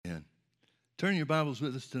Turn your Bibles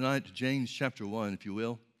with us tonight to James chapter 1, if you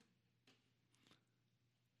will.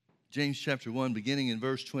 James chapter 1, beginning in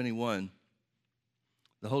verse 21.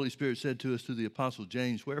 The Holy Spirit said to us through the Apostle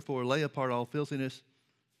James, "Wherefore lay apart all filthiness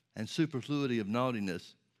and superfluity of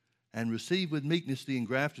naughtiness, and receive with meekness the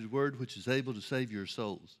engrafted word which is able to save your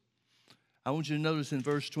souls." I want you to notice in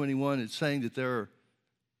verse 21, it's saying that there are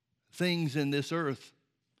things in this earth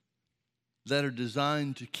that are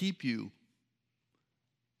designed to keep you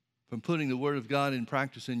from putting the Word of God in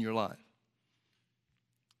practice in your life.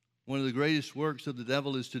 One of the greatest works of the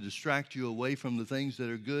devil is to distract you away from the things that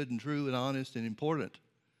are good and true and honest and important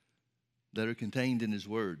that are contained in His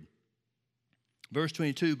Word. Verse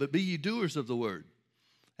 22, "But be ye doers of the Word,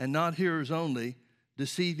 and not hearers only,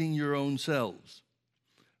 deceiving your own selves.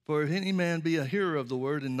 For if any man be a hearer of the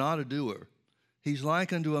Word and not a doer, he's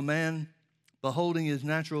like unto a man beholding his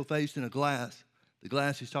natural face in a glass." The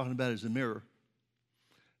glass he's talking about is a mirror.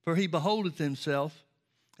 "For he beholdeth himself,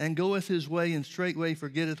 and goeth his way, and straightway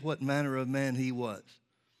forgetteth what manner of man he was.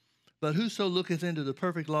 But whoso looketh into the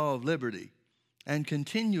perfect law of liberty, and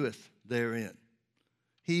continueth therein,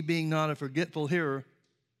 he being not a forgetful hearer,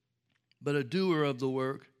 but a doer of the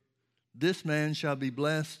work, this man shall be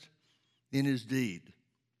blessed in his deed.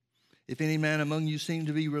 If any man among you seem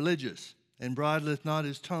to be religious, and bridleth not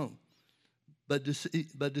his tongue, but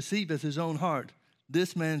deceiveth his own heart,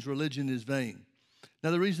 this man's religion is vain." Now,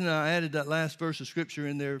 the reason I added that last verse of Scripture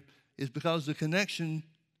in there is because the connection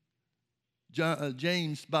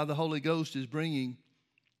James, by the Holy Ghost, is bringing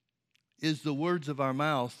is the words of our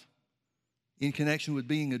mouth in connection with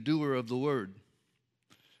being a doer of the Word.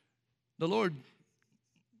 The Lord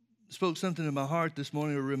spoke something in my heart this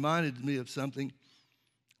morning, or reminded me of something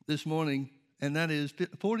this morning, and that is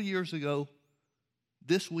 40 years ago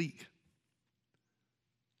this week,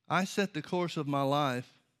 I set the course of my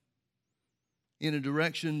life in a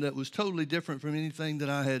direction that was totally different from anything that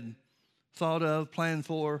I had thought of, planned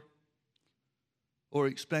for, or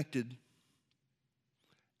expected.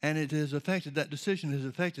 And it has affected, that decision has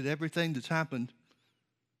affected everything that's happened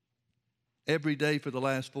every day for the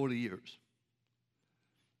last 40 years.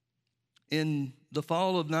 In the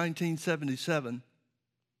fall of 1977,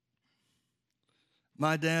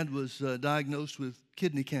 my dad was diagnosed with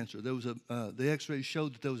kidney cancer. There was the x-rays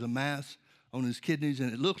showed that there was a mass on his kidneys,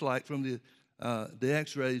 and it looked like from the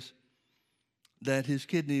x-rays that his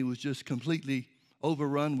kidney was just completely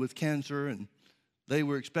overrun with cancer, and they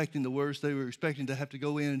were expecting the worst. They were expecting to have to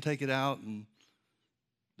go in and take it out, and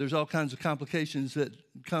there's all kinds of complications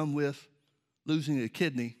that come with losing a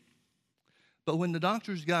kidney. But when the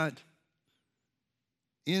doctors got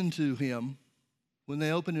into him, when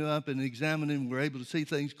they opened him up and examined him, were able to see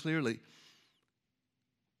things clearly,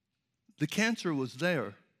 the cancer was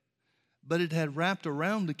there, but it had wrapped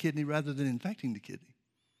around the kidney rather than infecting the kidney.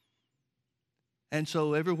 And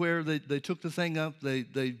so everywhere they took the thing up,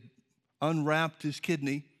 they unwrapped his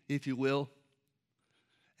kidney, if you will,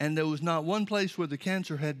 and there was not one place where the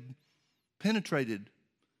cancer had penetrated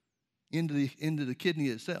into the kidney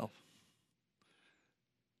itself.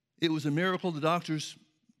 It was a miracle. The doctors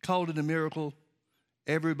called it a miracle.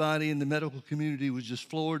 Everybody in the medical community was just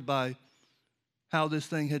floored by how this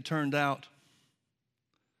thing had turned out.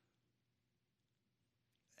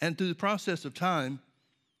 And through the process of time,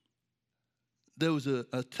 there was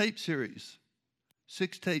a tape series,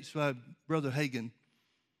 6 tapes by Brother Hagin,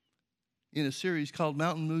 in a series called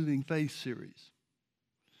Mountain Moving Faith Series.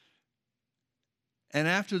 And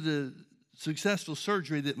after the successful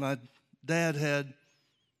surgery that my dad had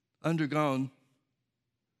undergone,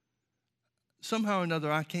 somehow or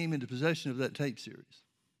another I came into possession of that tape series.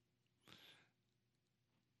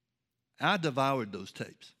 I devoured those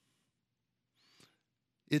tapes.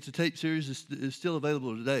 It's a tape series that is still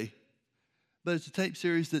available today, but it's a tape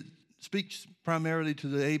series that speaks primarily to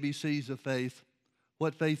the ABCs of faith,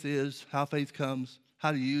 what faith is, how faith comes,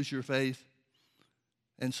 how to use your faith,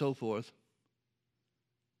 and so forth.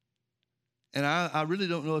 And I really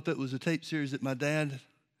don't know if it was a tape series that my dad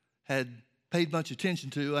had paid much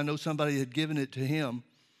attention to. I know somebody had given it to him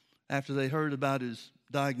after they heard about his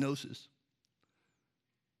diagnosis.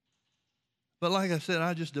 But like I said,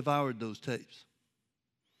 I just devoured those tapes.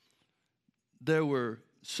 There were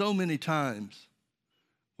so many times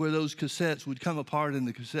where those cassettes would come apart in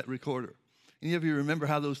the cassette recorder. Any of you remember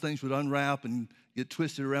how those things would unwrap and get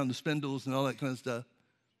twisted around the spindles and all that kind of stuff?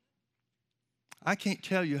 I can't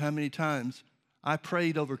tell you how many times I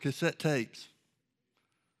prayed over cassette tapes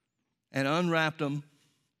and unwrapped them,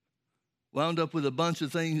 wound up with a bunch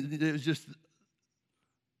of things. It was just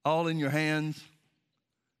all in your hands,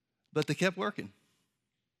 but they kept working.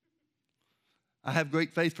 I have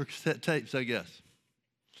great faith for cassette tapes, I guess.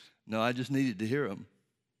 No, I just needed to hear them.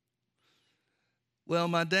 Well,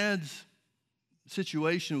 my dad's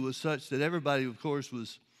situation was such that everybody, of course,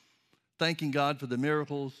 was thanking God for the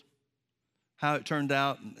miracles, how it turned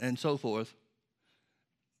out, and so forth.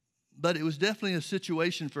 But it was definitely a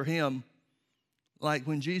situation for him, like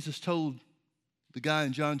when Jesus told the guy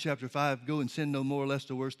in John chapter 5, go and sin no more, lest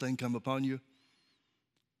the worst thing come upon you.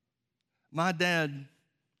 My dad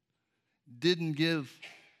didn't give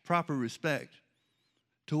proper respect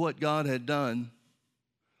to what God had done,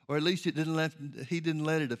 or at least he didn't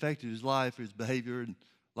let it affect his life, his behavior, and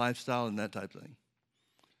lifestyle, and that type of thing.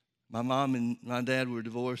 My mom and my dad were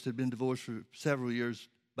divorced, had been divorced for several years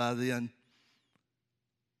by then.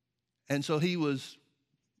 And so he was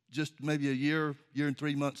just maybe a year and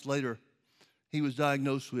 3 months later, he was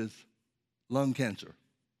diagnosed with lung cancer.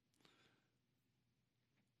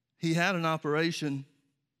 He had an operation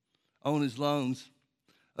on his lungs.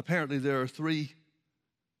 Apparently there are 3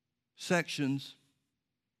 sections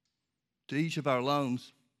to each of our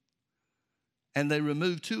lungs, and they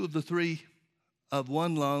removed 2 of the 3 of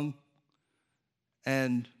one lung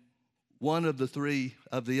and 1 of the 3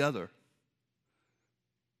 of the other.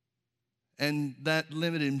 And that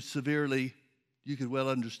limited him severely. You could well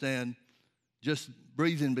understand. Just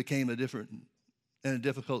breathing became a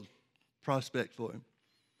difficult prospect for him.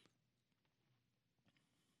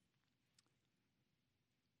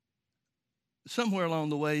 Somewhere along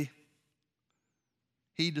the way,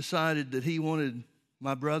 he decided that he wanted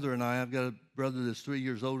my brother and I. I've got a brother that's 3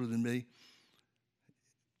 years older than me.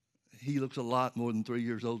 He looks a lot more than 3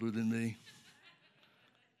 years older than me.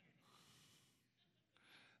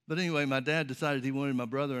 But anyway, my dad decided he wanted my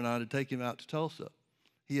brother and I to take him out to Tulsa.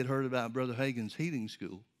 He had heard about Brother Hagin's healing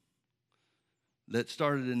school that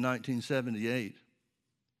started in 1978.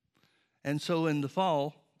 And so in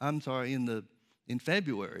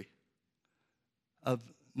February of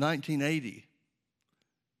 1980,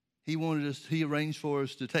 he arranged for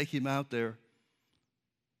us to take him out there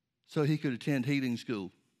so he could attend healing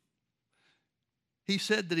school. He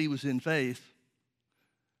said that he was in faith,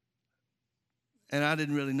 and I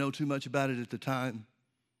didn't really know too much about it at the time.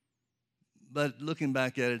 But looking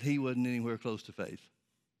back at it, he wasn't anywhere close to faith.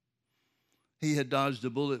 He had dodged a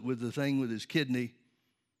bullet with the thing with his kidney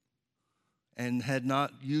and had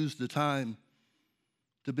not used the time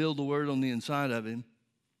to build the word on the inside of him.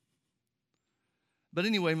 But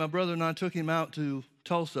anyway, my brother and I took him out to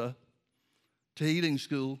Tulsa to healing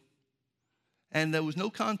school, and there was no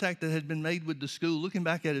contact that had been made with the school. Looking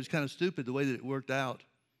back at it, it's kind of stupid the way that it worked out.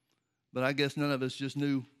 But I guess none of us just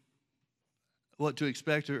knew what to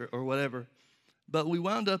expect or whatever. But we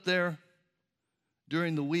wound up there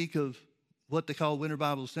during the week of what they call Winter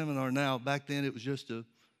Bible Seminar now. Back then it was just a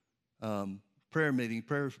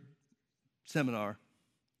prayer seminar.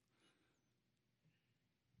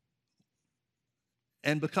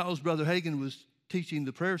 And because Brother Hagin was teaching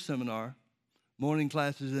the prayer seminar, morning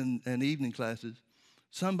classes and evening classes,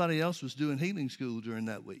 somebody else was doing healing school during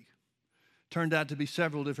that week. Turned out to be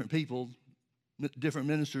several different people, different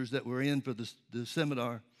ministers that were in for the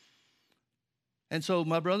seminar. And so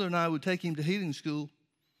my brother and I would take him to healing school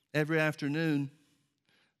every afternoon,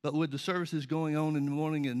 but with the services going on in the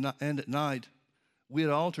morning and at night, we'd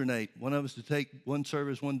alternate. One of us would take one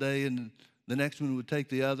service one day, and the next one would take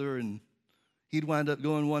the other, and he'd wind up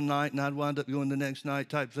going one night, and I'd wind up going the next night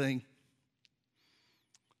type thing.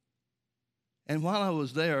 And while I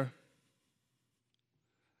was there,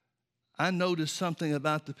 I noticed something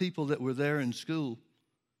about the people that were there in school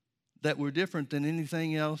that were different than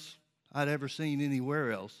anything else I'd ever seen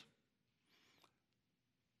anywhere else.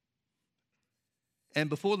 And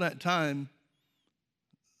before that time,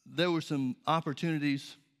 there were some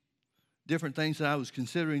opportunities, different things that I was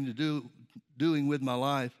considering doing with my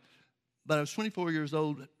life. But I was 24 years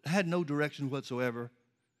old, had no direction whatsoever,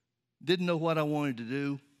 didn't know what I wanted to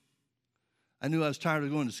do. I knew I was tired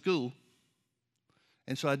of going to school.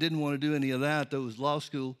 And so I didn't want to do any of that. There was law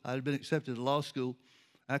school. I had been accepted to law school.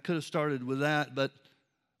 I could have started with that, but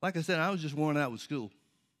like I said, I was just worn out with school.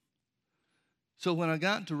 So when I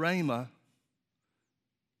got to Rhema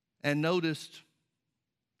and noticed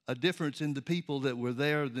a difference in the people that were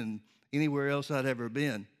there than anywhere else I'd ever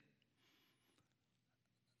been,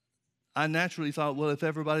 I naturally thought, well, if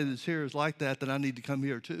everybody that's here is like that, then I need to come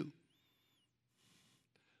here too.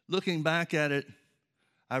 Looking back at it,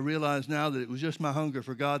 I realize now that it was just my hunger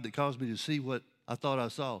for God that caused me to see what I thought I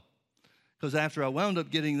saw. Because after I wound up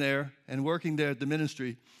getting there and working there at the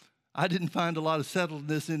ministry, I didn't find a lot of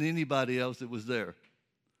settledness in anybody else that was there.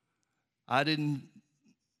 I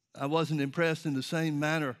wasn't impressed in the same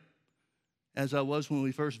manner as I was when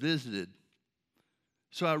we first visited.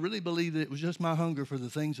 So I really believe that it was just my hunger for the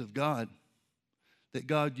things of God that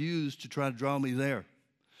God used to try to draw me there.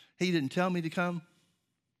 He didn't tell me to come.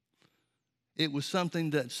 It was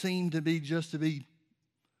something that seemed to me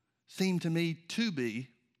to be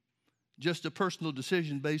just a personal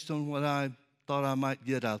decision based on what I thought I might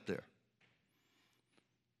get out there.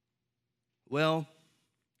 Well,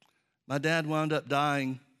 my dad wound up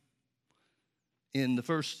dying in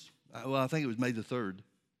I think it was May the 3rd.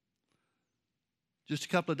 Just a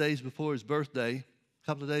couple of days before his birthday, a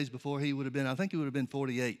couple of days before he would have been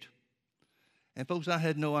 48. And folks, I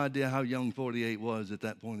had no idea how young 48 was at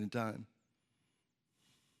that point in time.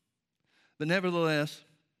 But nevertheless,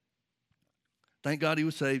 thank God he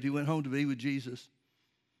was saved. He went home to be with Jesus.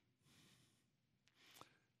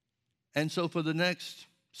 And so for the next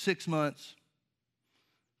 6 months,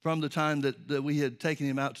 from the time that we had taken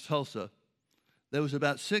him out to Tulsa, there was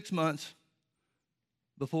about 6 months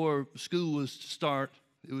before school was to start.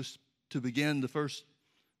 It was to begin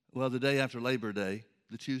the day after Labor Day,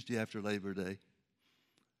 the Tuesday after Labor Day.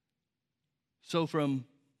 So from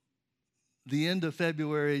the end of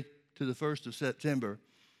February to the 1st of September,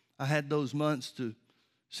 I had those months to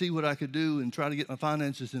see what I could do and try to get my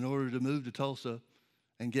finances in order to move to Tulsa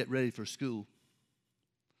and get ready for school.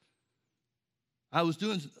 I was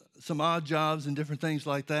doing some odd jobs and different things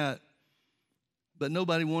like that, but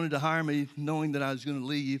nobody wanted to hire me knowing that I was going to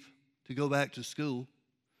leave to go back to school.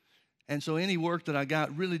 And so any work that I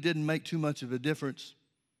got really didn't make too much of a difference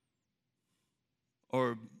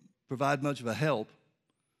or provide much of a help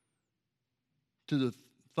to the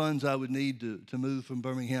funds I would need to move from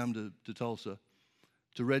Birmingham to Tulsa,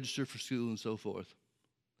 to register for school and so forth.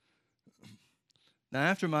 Now,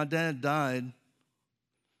 after my dad died,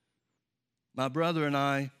 my brother and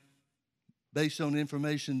I, based on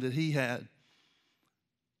information that he had,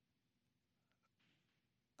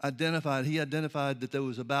 identified that there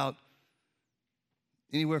was about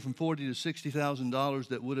anywhere from $40,000 to $60,000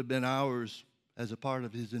 that would have been ours as a part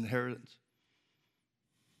of his inheritance.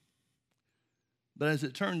 But as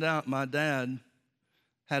it turned out, my dad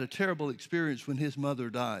had a terrible experience when his mother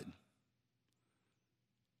died.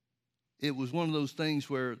 It was one of those things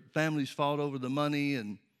where families fought over the money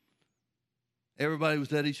and everybody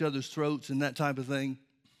was at each other's throats and that type of thing.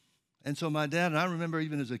 And so my dad, and I remember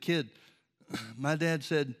even as a kid, my dad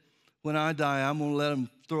said, when I die, I'm going to let them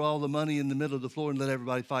throw all the money in the middle of the floor and let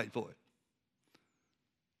everybody fight for it.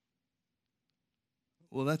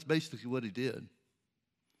 Well, that's basically what he did.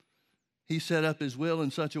 He set up his will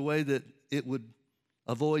in such a way that it would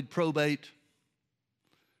avoid probate,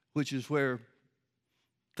 which is where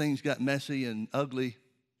things got messy and ugly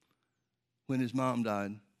when his mom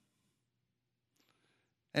died.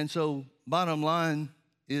 And so, bottom line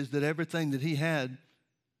is that everything that he had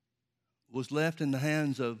was left in the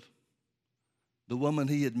hands of the woman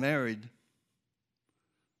he had married.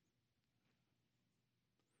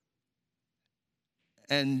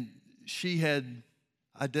 And she had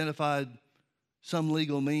identified some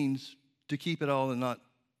legal means to keep it all and not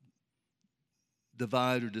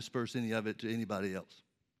divide or disperse any of it to anybody else.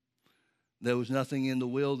 There was nothing in the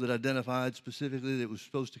will that identified specifically that it was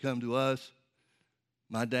supposed to come to us.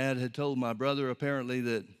 My dad had told my brother apparently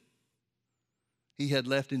that he had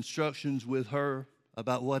left instructions with her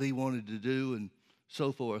about what he wanted to do and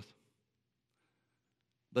so forth.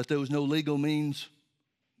 But there was no legal means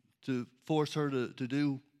to force her to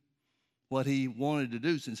do what he wanted to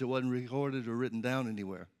do since it wasn't recorded or written down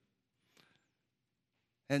anywhere.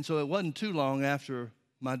 And so it wasn't too long after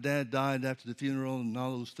my dad died, after the funeral and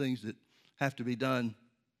all those things that have to be done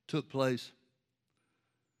took place,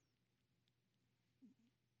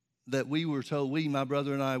 that my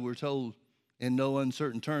brother and I were told in no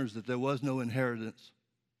uncertain terms that there was no inheritance.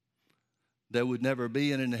 There would never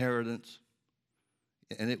be an inheritance.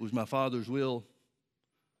 And it was my father's will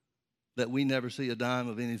that we never see a dime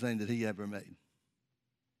of anything that he ever made.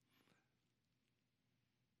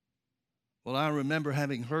 Well, I remember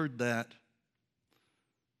having heard that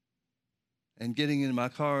and getting in my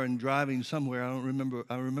car and driving somewhere.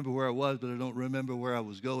 I remember where I was, but I don't remember where I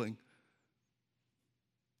was going.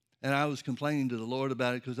 And I was complaining to the Lord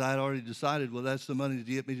about it because I had already decided, well, that's the money to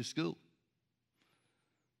get me to school.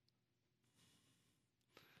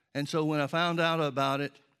 And so when I found out about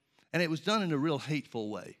it, and it was done in a real hateful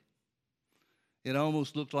way. It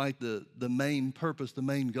almost looked like the main purpose, the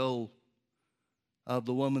main goal of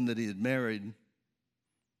the woman that he had married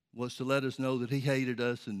was to let us know that he hated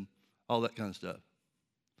us and all that kind of stuff.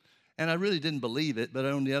 And I really didn't believe it, but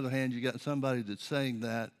on the other hand, you got somebody that's saying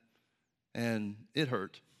that, and it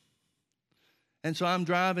hurt. And so I'm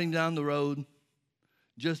driving down the road,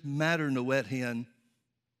 just mattering a wet hen,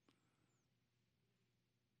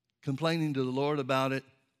 complaining to the Lord about it.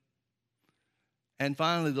 And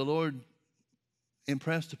finally, the Lord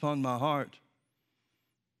impressed upon my heart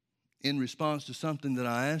in response to something that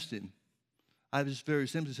I asked him. I just very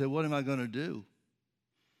simply said, what am I going to do?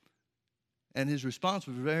 And his response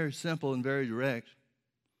was very simple and very direct.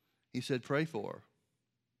 He said, pray for her.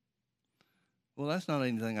 Well, that's not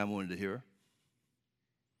anything I wanted to hear.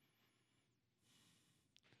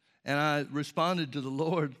 And I responded to the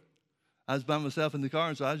Lord. I was by myself in the car,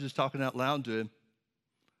 and so I was just talking out loud to him.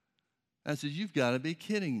 I said, you've got to be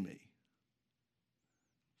kidding me.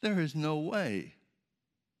 There is no way.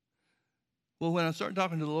 Well, when I started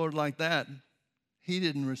talking to the Lord like that, he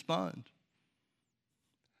didn't respond.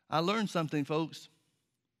 I learned something, folks,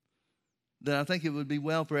 that I think it would be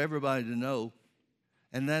well for everybody to know,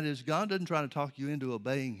 and that is God doesn't try to talk you into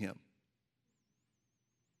obeying him.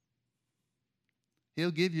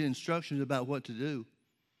 He'll give you instructions about what to do,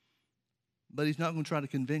 but he's not going to try to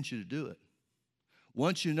convince you to do it.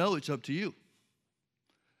 Once you know, it's up to you.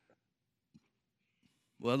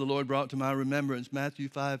 Well, the Lord brought to my remembrance Matthew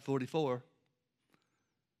 5:44,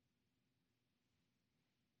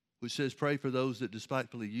 which says, pray for those that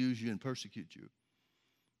despitefully use you and persecute you.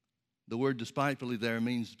 The word despitefully there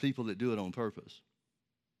means people that do it on purpose.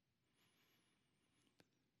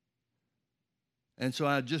 And so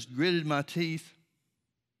I just gritted my teeth,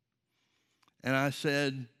 and I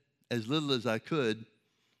said, as little as I could,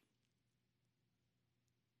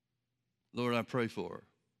 Lord, I pray for her.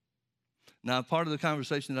 Now, part of the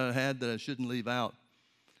conversation that I had that I shouldn't leave out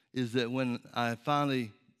is that when I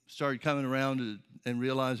finally started coming around and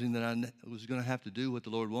realizing that I was going to have to do what the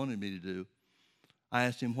Lord wanted me to do, I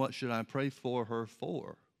asked him, what should I pray for her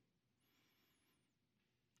for?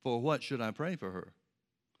 For what should I pray for her?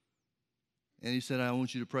 And he said, I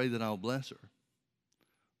want you to pray that I'll bless her.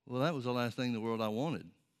 Well, that was the last thing in the world I wanted.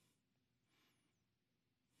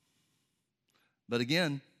 But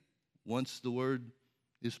again, once the word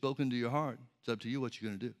is spoken to your heart, it's up to you what you're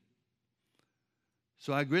going to do.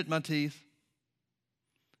 So I grit my teeth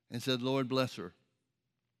and said, Lord, bless her.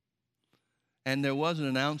 And there wasn't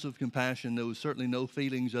an ounce of compassion. There was certainly no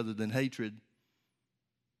feelings other than hatred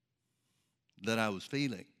that I was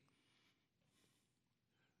feeling.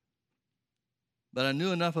 But I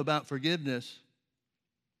knew enough about forgiveness,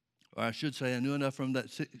 or I should say I knew enough from that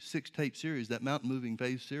six-tape series, that Mountain Moving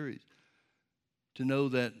Faith series, to know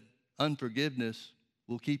that unforgiveness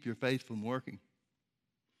will keep your faith from working.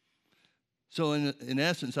 So in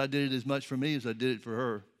essence, I did it as much for me as I did it for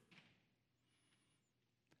her.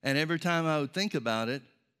 And every time I would think about it,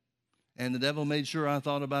 and the devil made sure I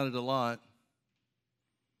thought about it a lot,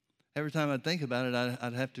 every time I'd think about it,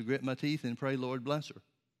 I'd have to grit my teeth and pray, Lord, bless her.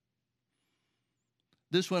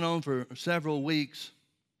 This went on for several weeks,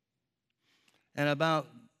 and about,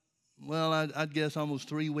 well, I'd guess almost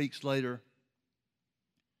 3 weeks later,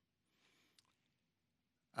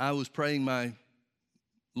 I was praying my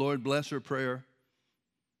Lord bless her prayer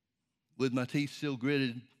with my teeth still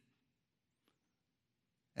gritted.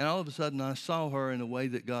 And all of a sudden, I saw her in a way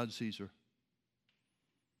that God sees her.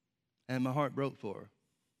 And my heart broke for her.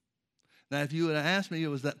 Now, if you would have asked me,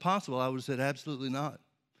 was that possible? I would have said, absolutely not.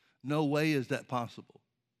 No way is that possible.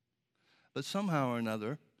 But somehow or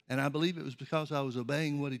another, and I believe it was because I was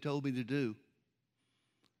obeying what he told me to do,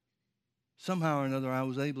 somehow or another, I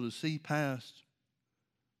was able to see past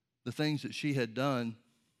the things that she had done.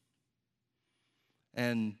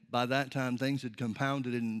 And by that time, things had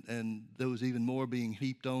compounded, and there was even more being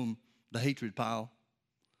heaped on the hatred pile.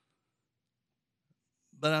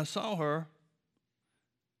 But I saw her,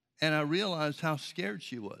 and I realized how scared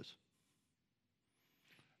she was.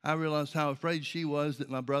 I realized how afraid she was that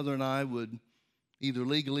my brother and I would, either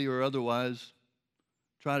legally or otherwise,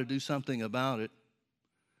 try to do something about it.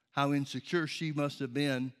 How insecure she must have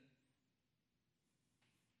been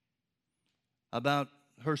about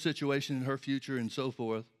her situation and her future and so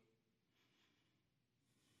forth.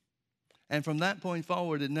 And from that point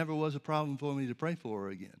forward, it never was a problem for me to pray for her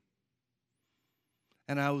again.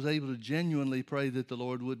 And I was able to genuinely pray that the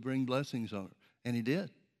Lord would bring blessings on her. And he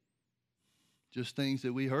did. Just things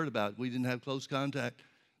that we heard about. We didn't have close contact,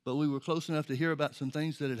 but we were close enough to hear about some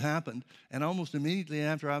things that had happened. And almost immediately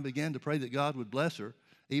after I began to pray that God would bless her,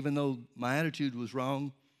 even though my attitude was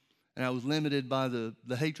wrong and I was limited by the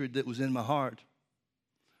hatred that was in my heart,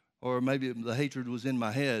 or maybe the hatred was in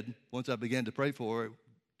my head. Once I began to pray for her, it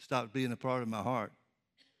stopped being a part of my heart.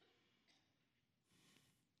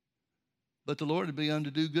 But the Lord had begun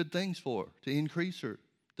to do good things for her, to increase her,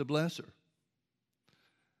 to bless her.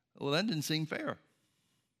 Well, that didn't seem fair.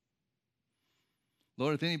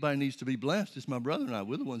 Lord, if anybody needs to be blessed, it's my brother and I.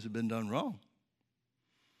 We're the ones who have been done wrong.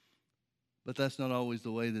 But that's not always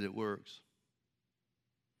the way that it works.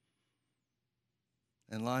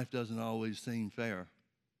 And life doesn't always seem fair.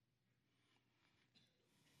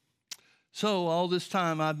 So all this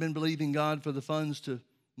time I've been believing God for the funds to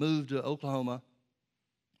move to Oklahoma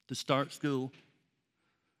to start school.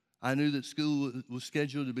 I knew that school was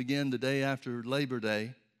scheduled to begin the day after Labor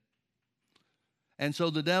Day. And so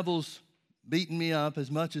the devil's beating me up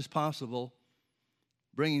as much as possible,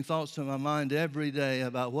 bringing thoughts to my mind every day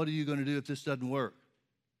about what are you going to do if this doesn't work?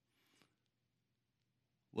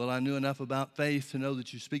 Well, I knew enough about faith to know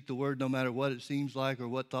that you speak the word no matter what it seems like or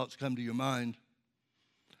what thoughts come to your mind.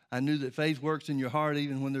 I knew that faith works in your heart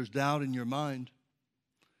even when there's doubt in your mind.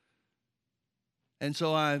 And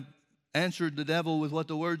so I answered the devil with what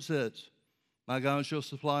the word says. My God shall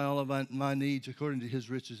supply all of my needs according to his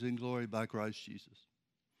riches in glory by Christ Jesus.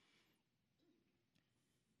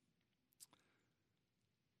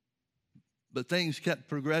 But things kept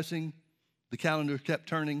progressing. The calendar kept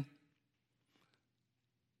turning.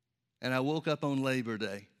 And I woke up on Labor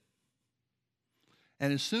Day.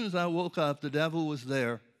 And as soon as I woke up, the devil was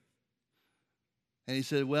there. And he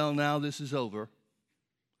said, well, now this is over.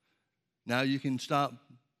 Now you can stop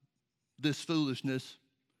this foolishness.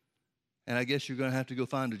 And I guess you're going to have to go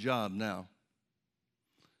find a job now.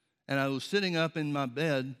 And I was sitting up in my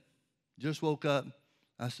bed, just woke up.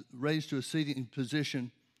 I raised to a seating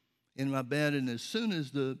position in my bed. And as soon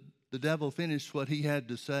as the devil finished what he had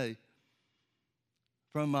to say,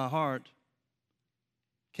 from my heart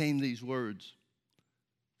came these words,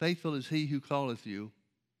 faithful is he who calleth you,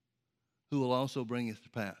 who will also bring it to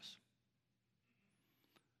pass.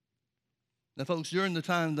 Now, folks, during the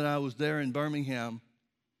time that I was there in Birmingham,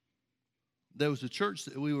 there was a church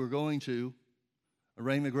that we were going to. A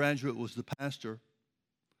Rhema graduate was the pastor.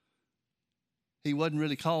 He wasn't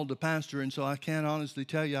really called the pastor, and so I can't honestly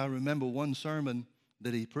tell you I remember one sermon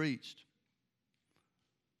that he preached.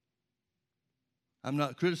 I'm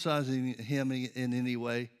not criticizing him in any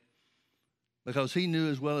way, because he knew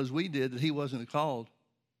as well as we did that he wasn't called.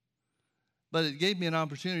 But it gave me an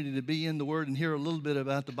opportunity to be in the Word and hear a little bit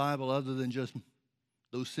about the Bible other than just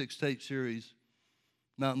those 6 tape series,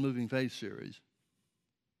 Mountain Moving Faith series.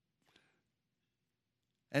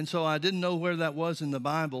 And so I didn't know where that was in the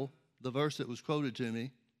Bible, the verse that was quoted to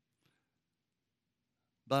me.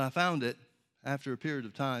 But I found it after a period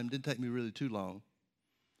of time. It didn't take me really too long.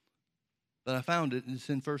 But I found it, and it's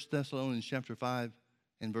in 1 Thessalonians chapter 5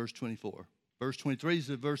 and verse 24. Verse 23 is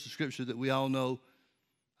the verse of Scripture that we all know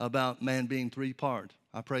about man being 3-part.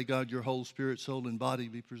 I pray, God, your whole spirit, soul, and body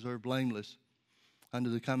be preserved blameless unto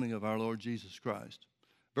the coming of our Lord Jesus Christ.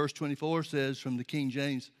 Verse 24 says from the King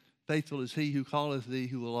James, faithful is he who calleth thee,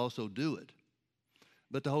 who will also do it.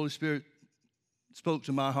 But the Holy Spirit spoke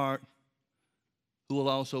to my heart, who will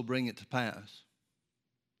also bring it to pass.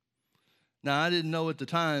 Now, I didn't know at the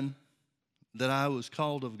time that I was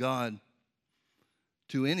called of God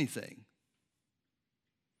to anything.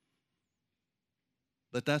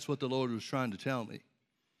 But that's what the Lord was trying to tell me.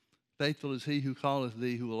 Faithful is he who calleth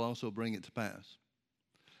thee, who will also bring it to pass.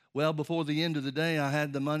 Well, before the end of the day, I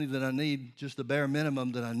had the money that I need, just the bare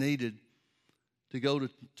minimum that I needed to go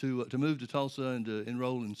to move to Tulsa and to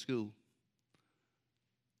enroll in school.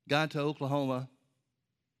 Got to Oklahoma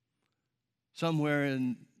somewhere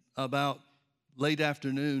in about late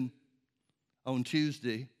afternoon on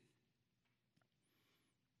Tuesday.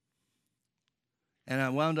 And I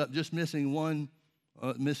wound up just missing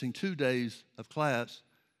 2 days of class,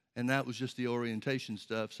 and that was just the orientation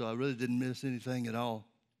stuff, so I really didn't miss anything at all.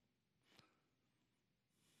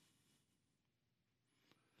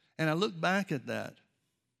 And I look back at that.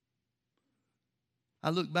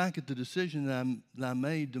 I look back at the decision that I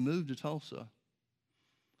made to move to Tulsa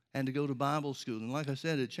and to go to Bible school. And like I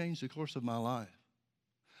said, it changed the course of my life.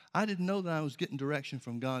 I didn't know that I was getting direction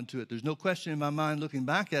from God to it. There's no question in my mind looking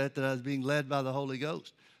back at it that I was being led by the Holy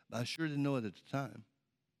Ghost. But I sure didn't know it at the time.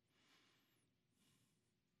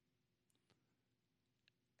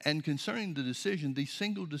 And concerning the decision, the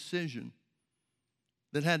single decision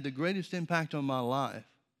that had the greatest impact on my life,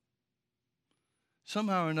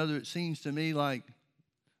 somehow or another it seems to me like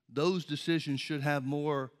those decisions should have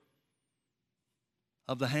more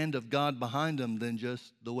of the hand of God behind them than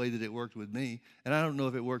just the way that it worked with me. And I don't know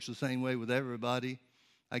if it works the same way with everybody.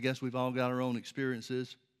 I guess we've all got our own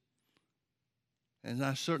experiences. And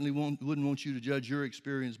I certainly wouldn't want you to judge your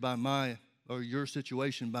experience or your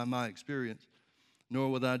situation by my experience, nor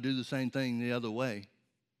would I do the same thing the other way.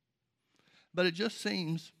 But it just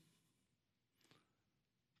seems,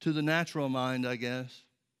 to the natural mind, I guess,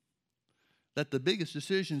 that the biggest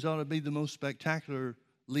decisions ought to be the most spectacular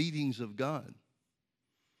leadings of God.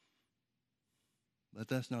 But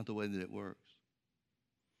that's not the way that it works.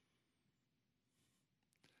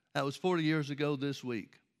 That was 40 years ago this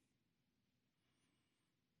week.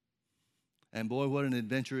 And boy, what an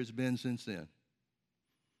adventure it's been since then.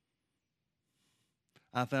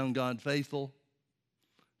 I found God faithful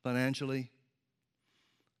financially.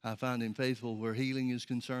 I found him faithful where healing is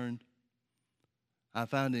concerned. I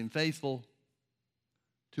found him faithful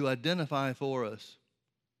to identify for us,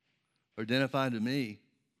 or identify to me,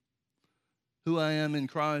 who I am in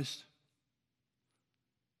Christ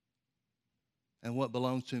and what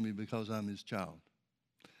belongs to me because I'm his child.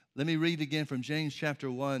 Let me read again from James chapter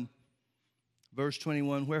 1, verse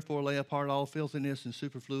 21. Wherefore lay apart all filthiness and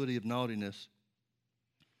superfluity of naughtiness,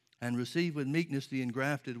 and receive with meekness the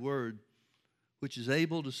engrafted word, which is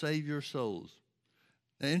able to save your souls.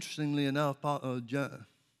 Now, interestingly enough,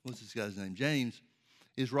 what's this guy's name? James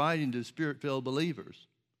is writing to Spirit-filled believers.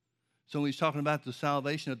 So when he's talking about the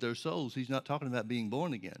salvation of their souls, he's not talking about being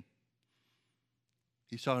born again.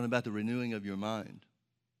 He's talking about the renewing of your mind.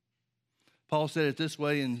 Paul said it this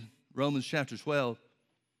way in Romans chapter 12.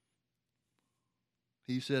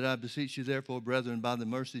 He said, I beseech you therefore, brethren, by the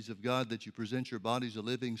mercies of God, that you present your bodies a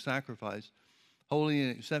living sacrifice, holy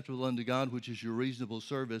and acceptable unto God, which is your reasonable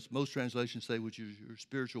service. Most translations say, which is your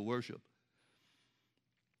spiritual worship.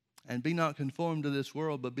 And be not conformed to this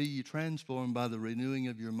world, but be ye transformed by the renewing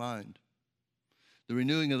of your mind. The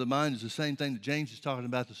renewing of the mind is the same thing that James is talking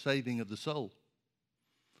about, the saving of the soul.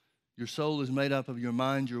 Your soul is made up of your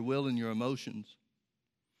mind, your will, and your emotions,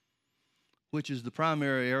 which is the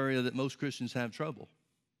primary area that most Christians have trouble.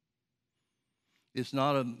 It's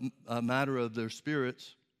not a matter of their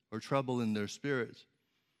spirits or trouble in their spirits,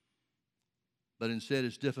 but instead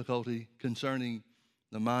it's difficulty concerning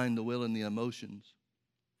the mind, the will, and the emotions.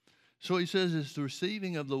 So he says it's the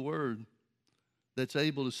receiving of the word that's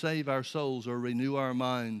able to save our souls or renew our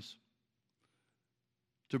minds,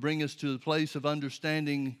 to bring us to the place of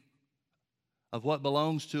understanding of what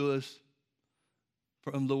belongs to us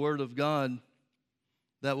from the Word of God,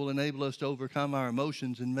 that will enable us to overcome our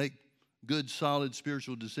emotions and make good, solid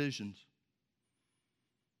spiritual decisions.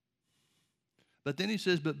 But then he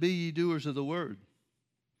says, but be ye doers of the word.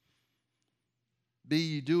 Be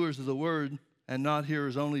ye doers of the word, and not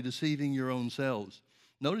hearers only, deceiving your own selves.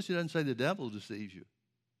 Notice he doesn't say the devil deceives you.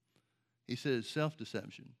 He says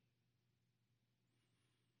self-deception.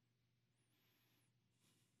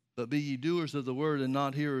 But be ye doers of the word, and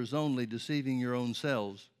not hearers only, deceiving your own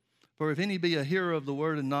selves. For if any be a hearer of the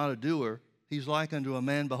word and not a doer, he's like unto a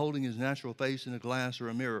man beholding his natural face in a glass or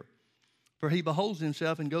a mirror. For he beholds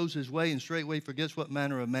himself and goes his way, and straightway forgets what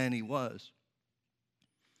manner of man he was.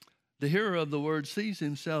 The hearer of the word sees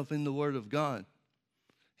himself in the word of God.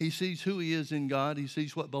 He sees who he is in God. He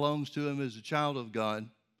sees what belongs to him as a child of God.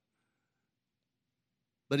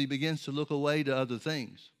 But he begins to look away to other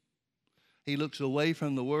things. He looks away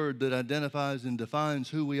from the word that identifies and defines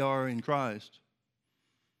who we are in Christ,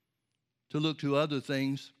 to look to other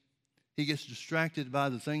things. He gets distracted by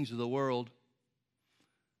the things of the world.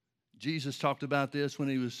 Jesus talked about this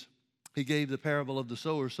when he gave the parable of the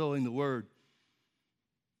sower sowing the word.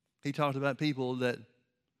 He talked about people that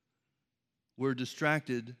were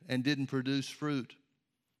distracted and didn't produce fruit.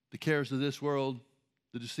 The cares of this world,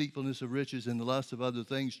 the deceitfulness of riches, and the lust of other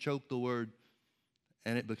things choke the word,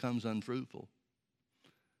 and it becomes unfruitful.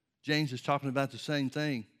 James is talking about the same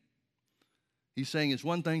thing. He's saying it's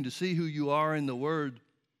one thing to see who you are in the word,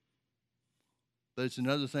 but it's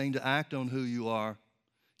another thing to act on who you are.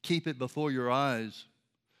 Keep it before your eyes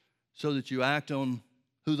so that you act on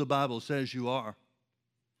who the Bible says you are.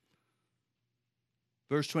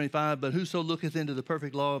 Verse 25, but whoso looketh into the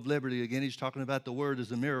perfect law of liberty, again he's talking about the word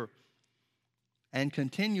as a mirror, and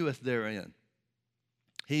continueth therein,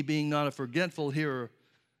 he being not a forgetful hearer,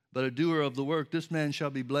 but a doer of the work, this man shall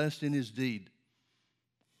be blessed in his deed.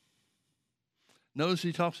 Notice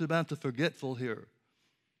he talks about the forgetful hearer.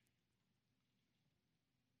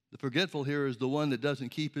 The forgetful hearer is the one that doesn't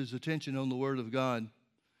keep his attention on the word of God,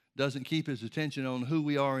 doesn't keep his attention on who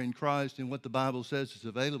we are in Christ and what the Bible says is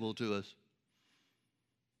available to us.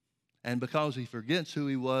 And because he forgets who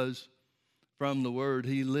he was from the word,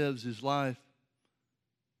 he lives his life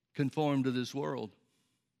conformed to this world.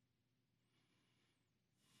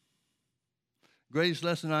 Greatest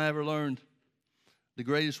lesson I ever learned, the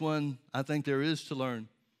greatest one I think there is to learn,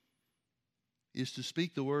 is to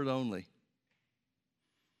speak the word only.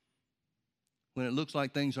 When it looks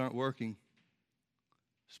like things aren't working,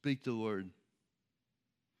 speak the word.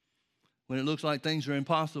 When it looks like things are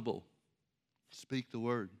impossible, speak the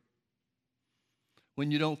word. When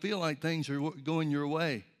you don't feel like things are going your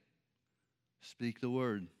way, speak the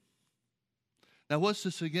word. Now, what's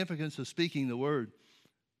the significance of speaking the word?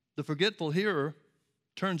 The forgetful hearer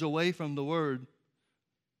turns away from the word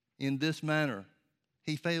in this manner.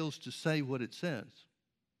 He fails to say what it says.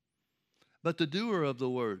 But the doer of the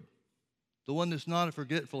word, the one that's not a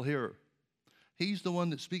forgetful hearer, he's the one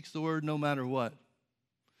that speaks the word no matter what.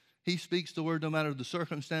 He speaks the word no matter the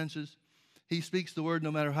circumstances. He speaks the word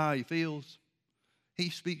no matter how he feels. He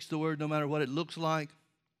speaks the word no matter what it looks like.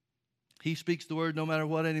 He speaks the word no matter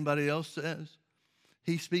what anybody else says.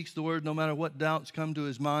 He speaks the word no matter what doubts come to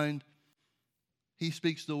his mind. He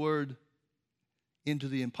speaks the word into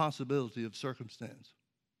the impossibility of circumstance.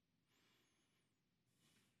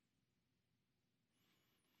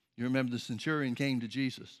 You remember the centurion came to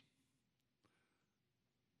Jesus,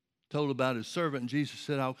 told about his servant, and Jesus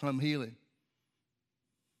said, I'll come heal him.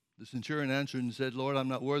 The centurion answered and said, Lord, I'm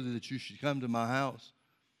not worthy that you should come to my house,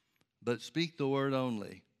 but speak the word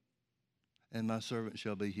only, and my servant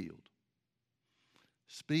shall be healed.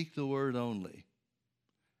 Speak the word only,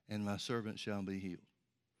 and my servant shall be healed.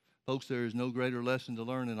 Folks, there is no greater lesson to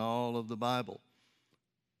learn in all of the Bible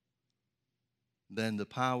than the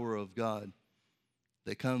power of God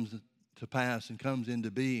that comes to pass and comes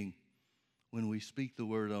into being when we speak the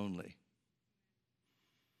word only.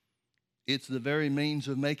 It's the very means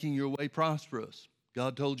of making your way prosperous.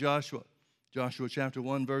 God told Joshua, Joshua chapter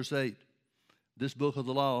 1, verse 8, this book of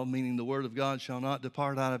the law, meaning the word of God, shall not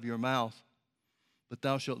depart out of your mouth, but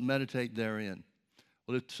thou shalt meditate therein.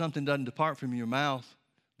 Well, if something doesn't depart from your mouth,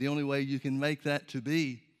 the only way you can make that to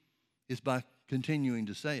be is by continuing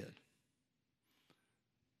to say it.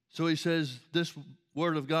 So he says, this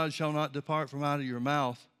word of God shall not depart from out of your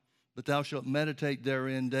mouth, but thou shalt meditate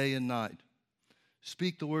therein day and night.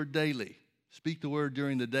 Speak the word daily. Speak the word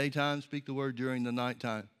during the daytime. Speak the word during the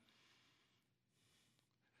nighttime.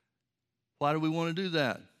 Why do we want to do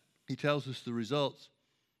that? He tells us the results.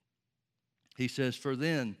 He says,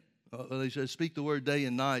 he says, speak the word day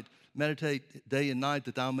and night. Meditate day and night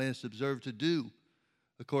that thou mayest observe to do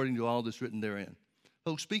according to all that's written therein.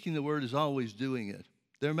 Folks, speaking the word is always doing it.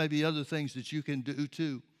 There may be other things that you can do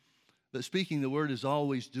too, but speaking the word is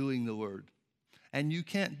always doing the word. And you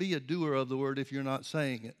can't be a doer of the word if you're not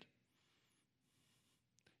saying it.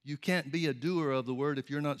 You can't be a doer of the word if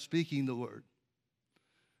you're not speaking the word.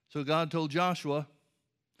 So God told Joshua,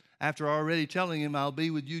 after already telling him, I'll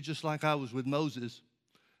be with you just like I was with Moses.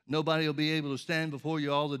 Nobody will be able to stand before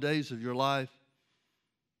you all the days of your life.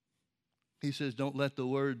 He says, don't let the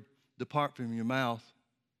word depart from your mouth,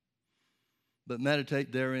 but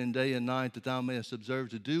meditate therein day and night that thou mayest observe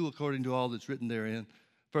to do according to all that's written therein.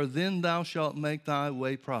 For then thou shalt make thy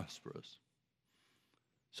way prosperous.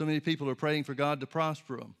 So many people are praying for God to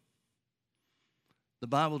prosper them. The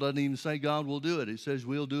Bible doesn't even say God will do it. It says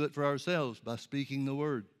we'll do it for ourselves by speaking the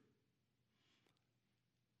word.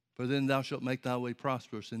 For then thou shalt make thy way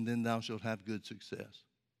prosperous, and then thou shalt have good success.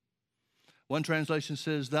 One translation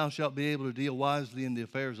says, thou shalt be able to deal wisely in the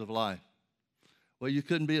affairs of life. Well, you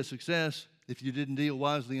couldn't be a success if you didn't deal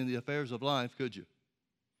wisely in the affairs of life, could you?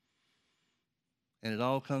 And it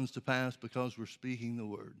all comes to pass because we're speaking the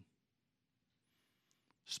word.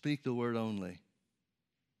 Speak the word only.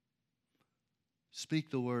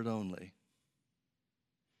 Speak the word only.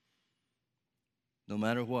 No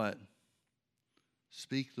matter what,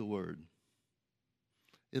 speak the word.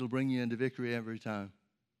 It'll bring you into victory every time.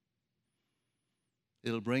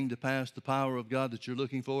 It'll bring to pass the power of God that you're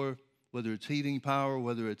looking for, whether it's healing power,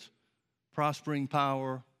 whether it's prospering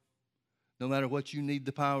power, no matter what you need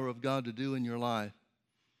the power of God to do in your life.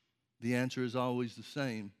 The answer is always the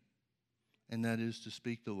same, and that is to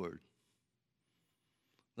speak the word.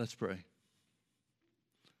 Let's pray.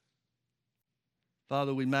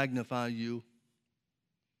 Father, we magnify you.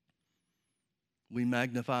 We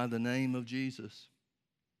magnify the name of Jesus.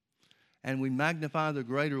 And we magnify the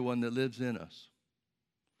greater one that lives in us.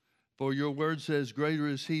 For your word says, greater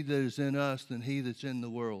is he that is in us than he that's in the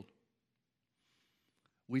world.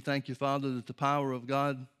 We thank you, Father, that the power of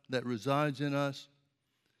God that resides in us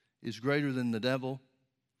is greater than the devil,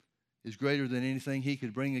 is greater than anything he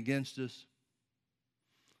could bring against us,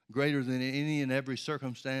 greater than any and every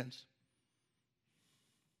circumstance.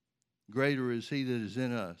 Greater is he that is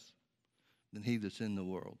in us than he that's in the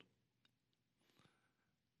world.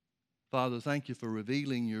 Father, thank you for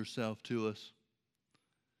revealing yourself to us.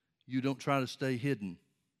 You don't try to stay hidden,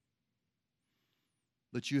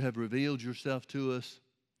 but you have revealed yourself to us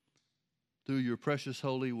through your precious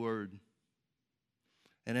holy word.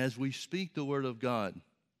 And as we speak the word of God,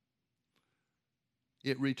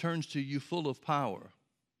 it returns to you full of power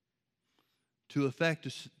to effect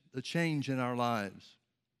a change in our lives,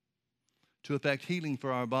 to effect healing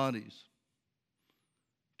for our bodies,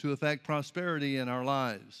 to effect prosperity in our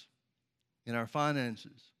lives, in our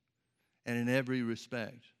finances, and in every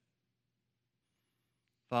respect.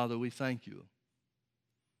 Father, we thank you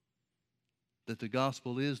that the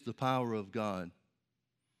gospel is the power of God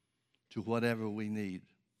to whatever we need.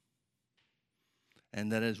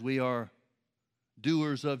 And that as we are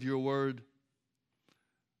doers of your word,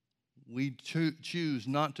 we choose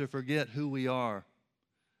not to forget who we are,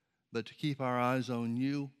 but to keep our eyes on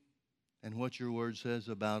you and what your word says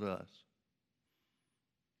about us.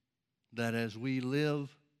 That as we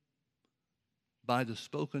live by the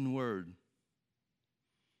spoken word,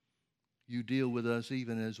 you deal with us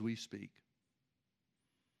even as we speak.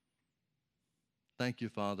 Thank you,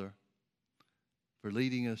 Father, for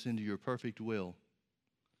leading us into your perfect will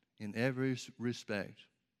in every respect.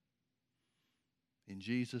 In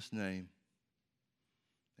Jesus' name,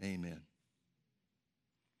 amen.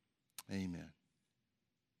 Amen.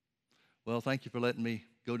 Well, thank you for letting me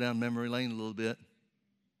go down memory lane a little bit.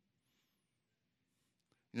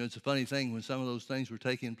 You know, it's a funny thing, when some of those things were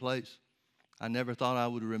taking place, I never thought I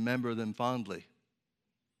would remember them fondly.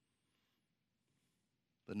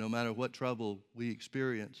 But no matter what trouble we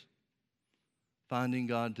experience, finding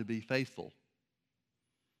God to be faithful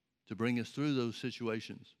to bring us through those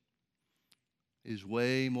situations is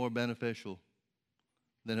way more beneficial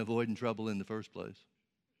than avoiding trouble in the first place.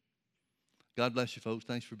 God bless you, folks.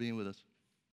 Thanks for being with us.